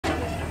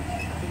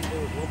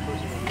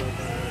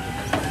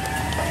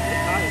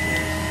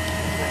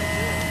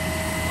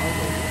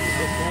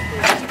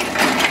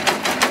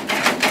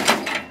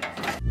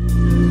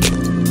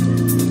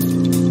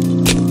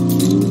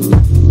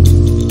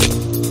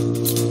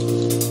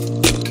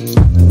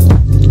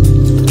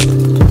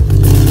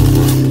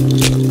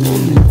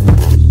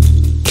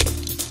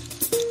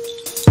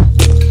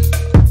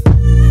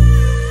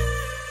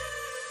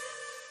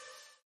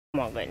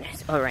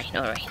Goodness. All right.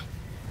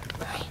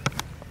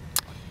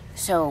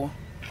 So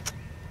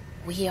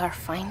we are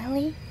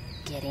finally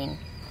getting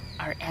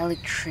our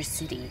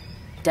electricity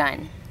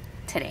done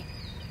today.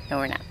 No,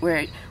 we're not.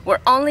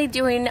 We're only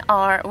doing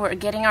we're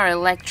getting our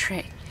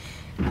electric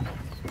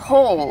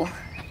pole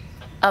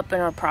up in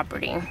our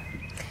property.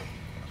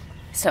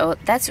 So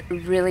that's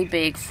really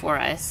big for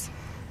us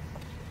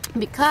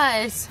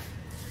because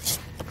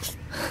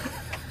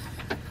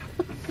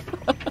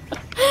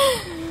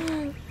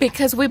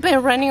we've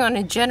been running on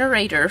a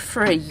generator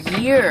for a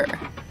year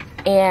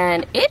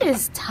and it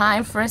is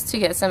time for us to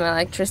get some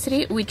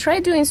electricity. We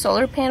tried doing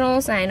solar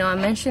panels. I know I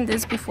mentioned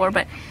this before,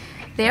 but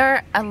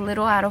they're a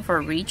little out of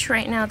our reach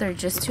right now. They're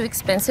just too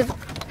expensive.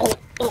 Oh,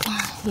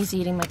 he's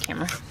eating my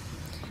camera.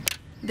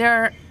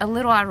 They're a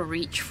little out of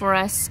reach for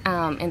us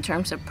in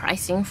terms of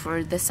pricing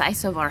for the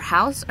size of our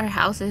house. Our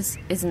house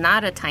is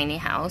not a tiny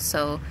house,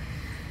 so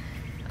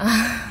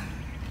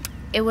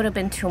it would have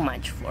been too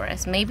much for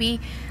us. Maybe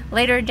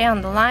later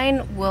down the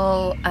line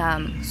we'll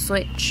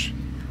switch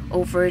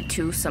over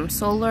to some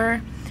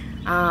solar.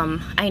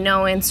 I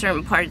know in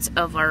certain parts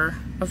of our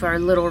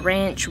little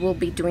ranch we'll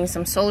be doing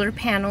some solar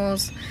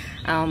panels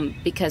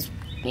because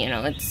you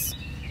know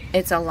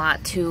it's a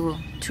lot to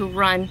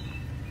run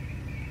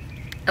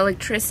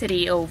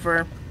electricity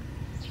over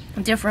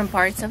different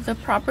parts of the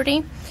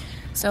property.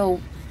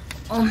 So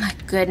oh my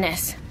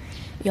goodness,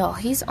 y'all,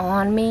 he's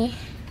on me.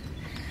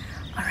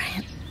 All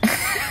right.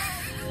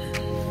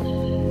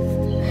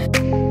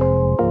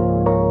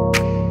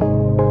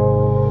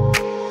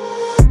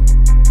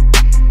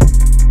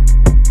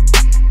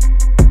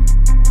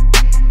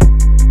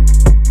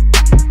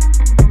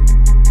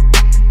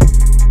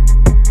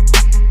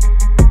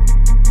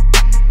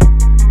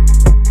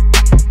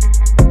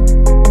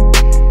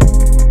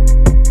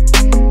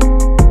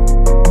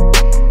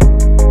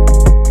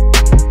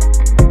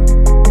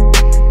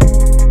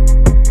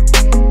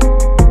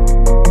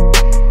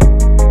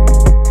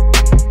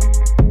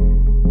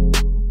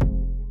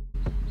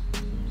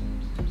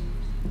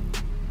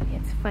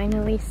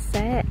 Finally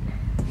set.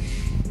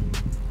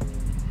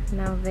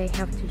 Now they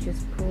have to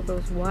just pull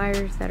those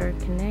wires that are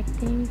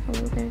connecting. Oh,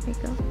 there they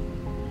go.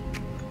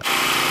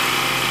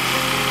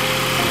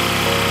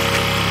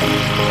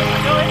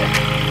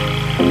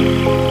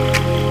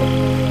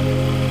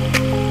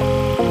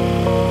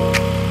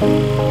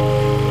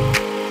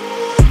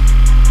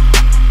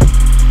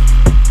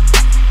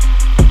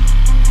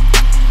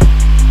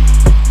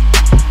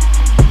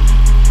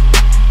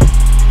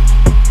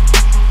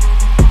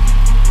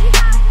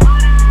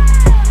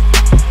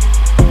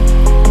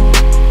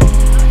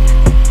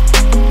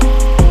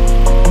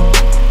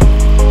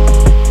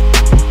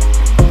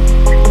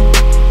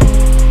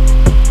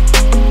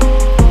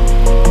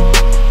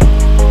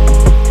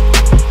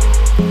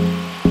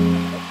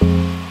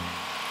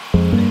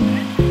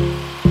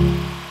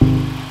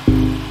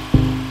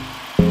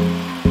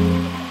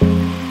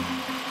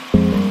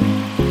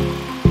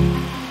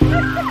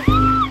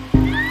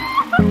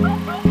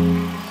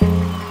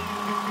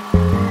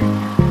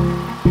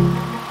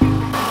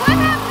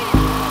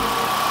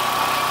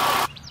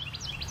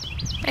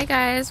 Hey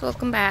guys,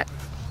 welcome back.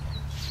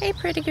 Hey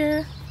pretty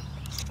girl.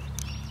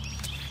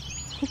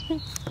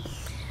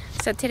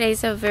 So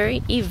today's a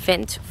very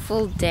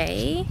eventful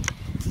day.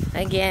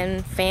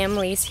 Again,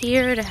 family's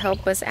here to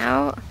help us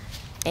out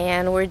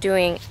and we're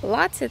doing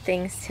lots of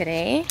things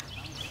today.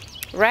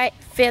 Right,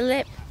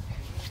 Philip?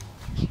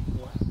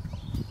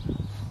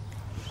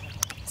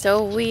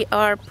 So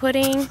we're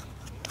putting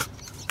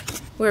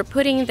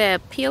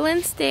the peel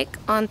and stick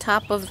on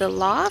top of the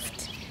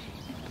loft.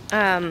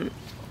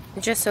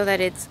 Just so that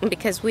it's,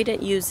 because we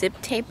didn't use zip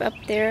tape up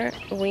there,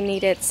 we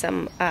needed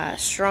some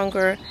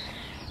stronger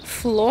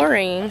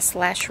flooring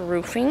 /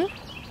 roofing.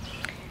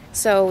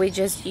 So we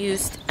just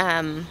used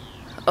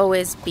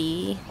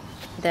OSB,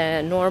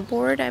 the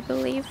Norboard, I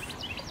believe,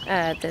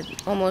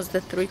 almost the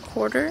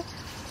 3/4.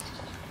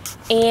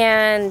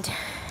 And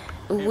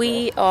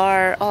we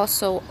are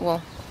also,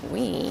 well,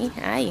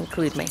 I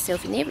include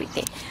myself in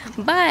everything,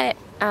 but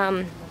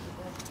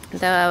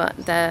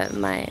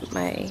my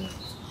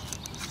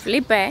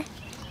Felipe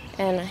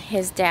and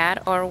his dad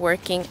are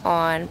working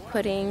on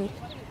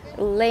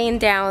laying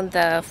down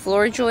the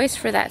floor joist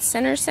for that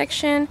center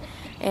section,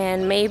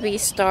 and maybe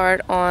start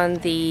on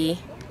laying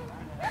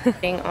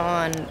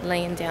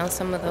down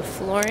some of the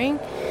flooring.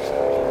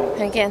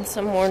 Again,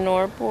 some more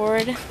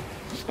Norboard,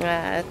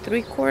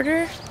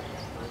 3/4,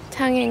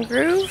 tongue and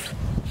groove.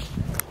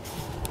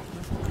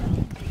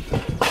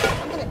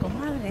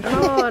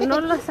 No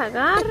los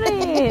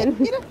agarren.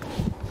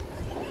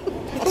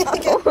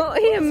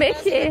 Oye,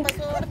 Meche.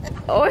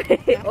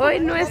 Hoy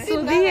no es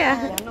su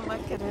día. Ya no va a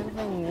querer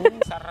venir.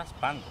 Está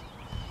raspando.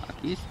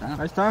 Aquí está.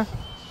 Ahí está.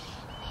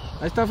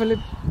 Ahí está,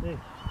 Felipe. Sí.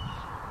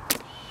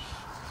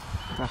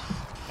 Está.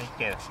 Ahí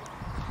queda.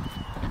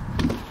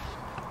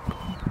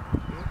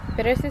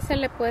 Pero ese se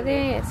le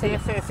puede... Sí,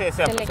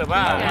 se va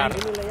a agarrar.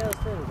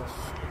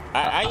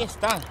 Ahí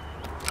está.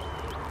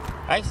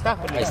 Ahí está,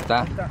 Felipe. Ahí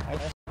está.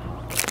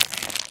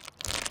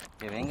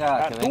 Que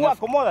venga, que Tú venga.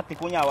 acomódate,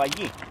 cuñado,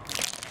 allí.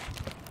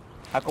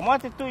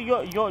 Acomódate tú y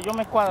yo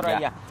me cuadro Ya.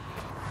 allá.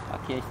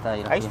 Aquí está.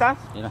 Mira, Ahí está.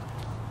 Mira.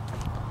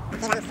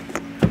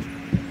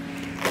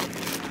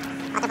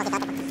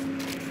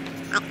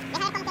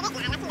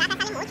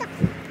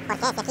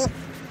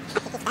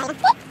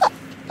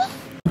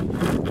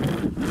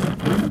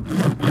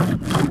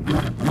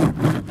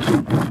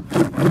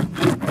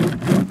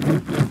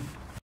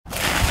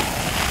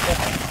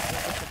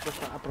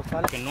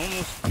 Que no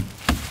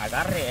nos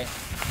agarre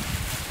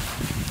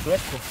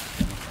sueco.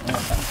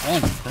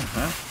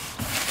 Ajá.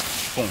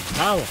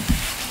 Ponjado.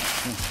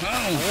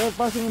 A ver,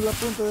 pásenme la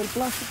punta del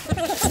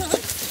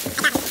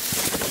plástico.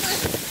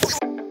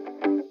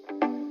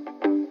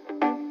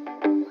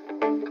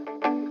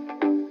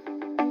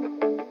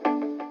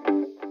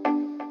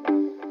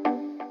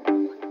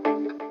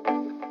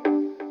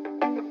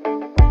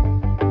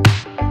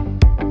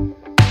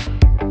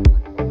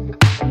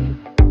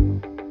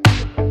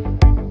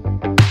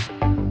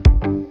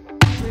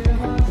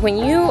 When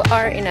you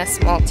are in a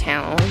small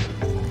town,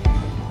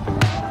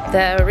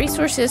 the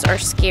resources are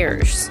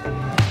scarce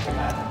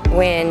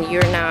when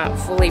you're not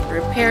fully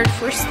prepared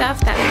for stuff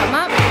that come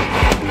up.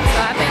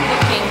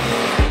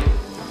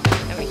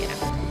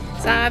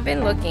 So I've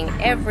been looking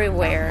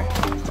everywhere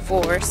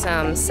for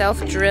some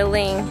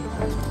self-drilling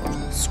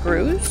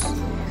screws.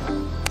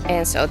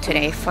 And so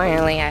today,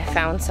 finally, I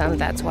found some.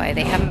 That's why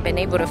they haven't been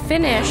able to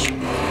finish.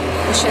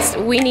 It's just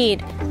we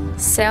need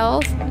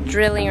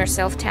self-drilling or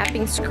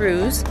self-tapping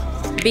screws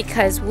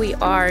because we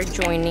are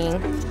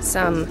joining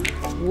some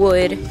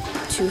wood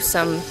to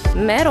some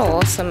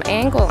metal, some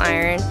angle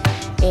iron,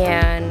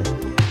 and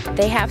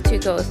they have to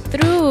go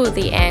through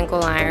the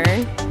angle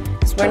iron.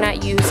 So we're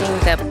not using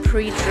the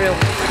pre-drilled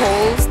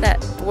holes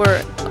that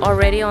were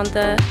already on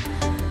the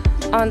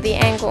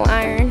angle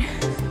iron,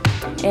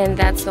 and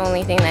that's the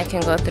only thing that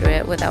can go through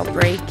it without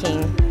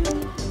breaking.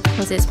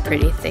 This is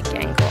pretty thick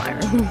angle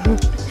iron.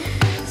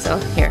 So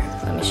here,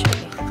 let me show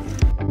you.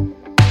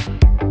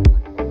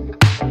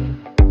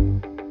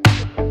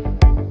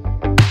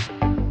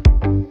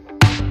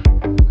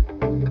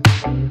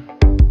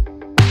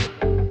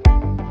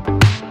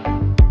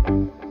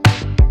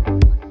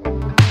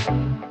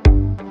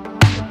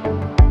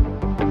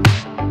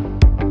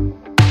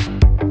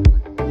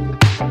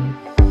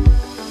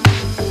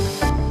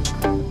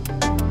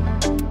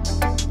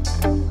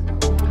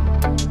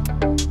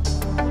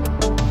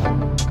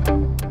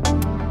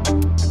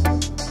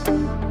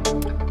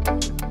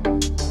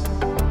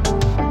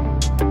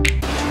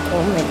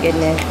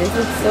 Goodness, this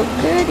is so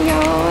good,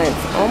 y'all.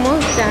 It's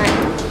almost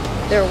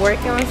done. They're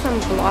working on some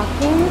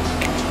blocking.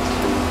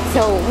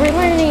 So we're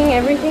learning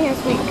everything as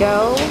we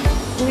go.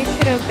 We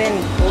should have been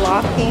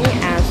blocking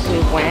as we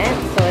went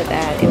so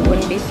that it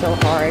wouldn't be so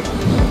hard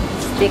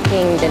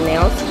sticking the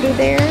nails through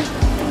there.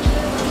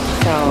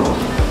 So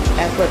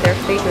that's what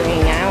they're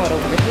figuring out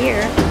over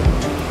here.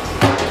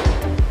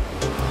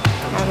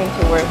 Having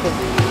to work with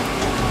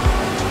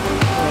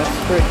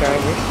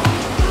screwdrivers.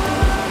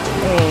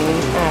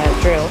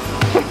 Drills.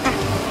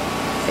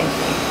 Same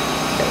thing.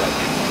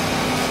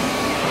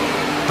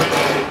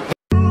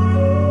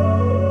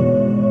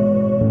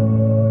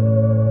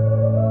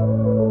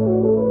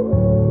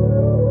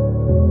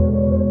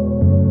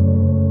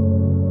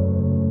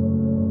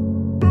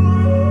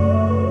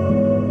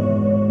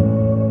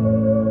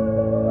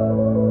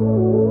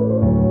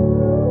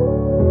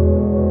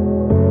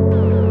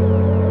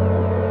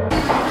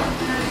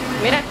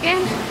 Mira qué.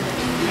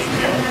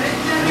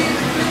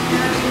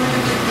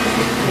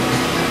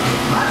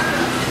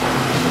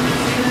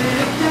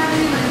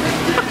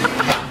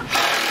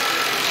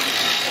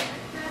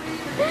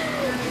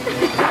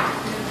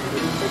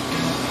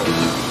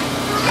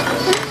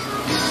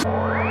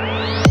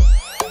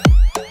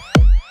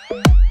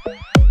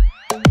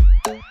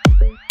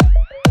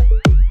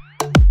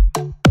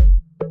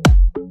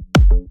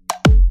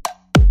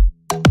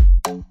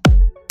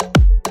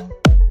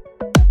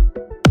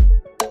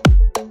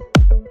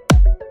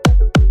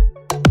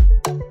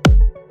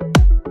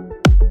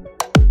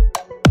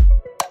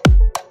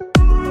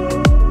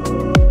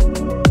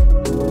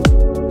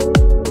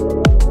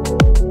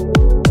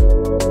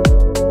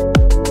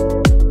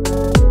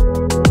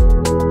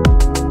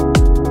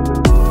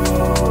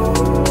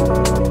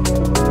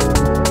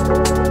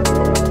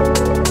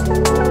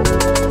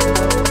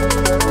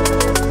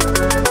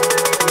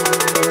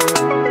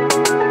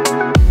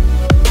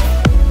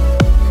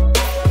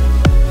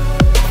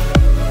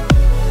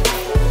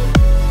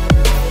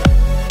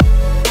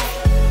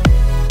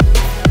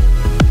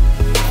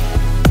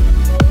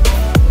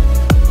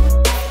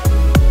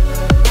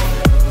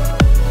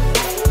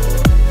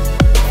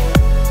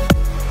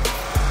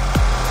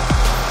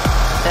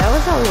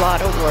 a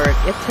lot of work.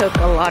 It took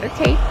a lot of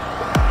tape,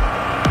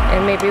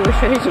 and maybe we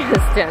should have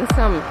just done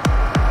some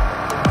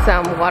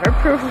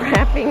waterproof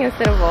wrapping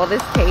instead of all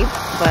this tape,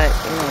 but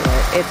you know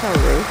what, it's our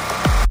roof.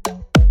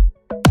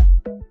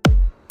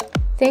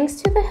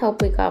 Thanks to the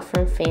help we got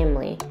from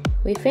family,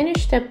 we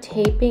finished up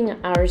taping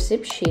our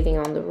zip sheathing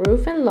on the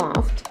roof and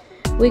loft.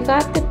 We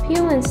got the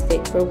peel and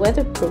stick for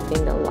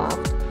weatherproofing the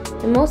loft,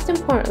 and most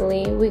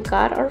importantly, we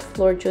got our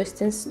floor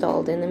joist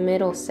installed in the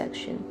middle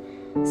section.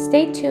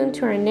 Stay tuned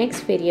to our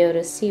next video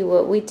to see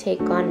what we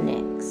take on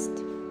next.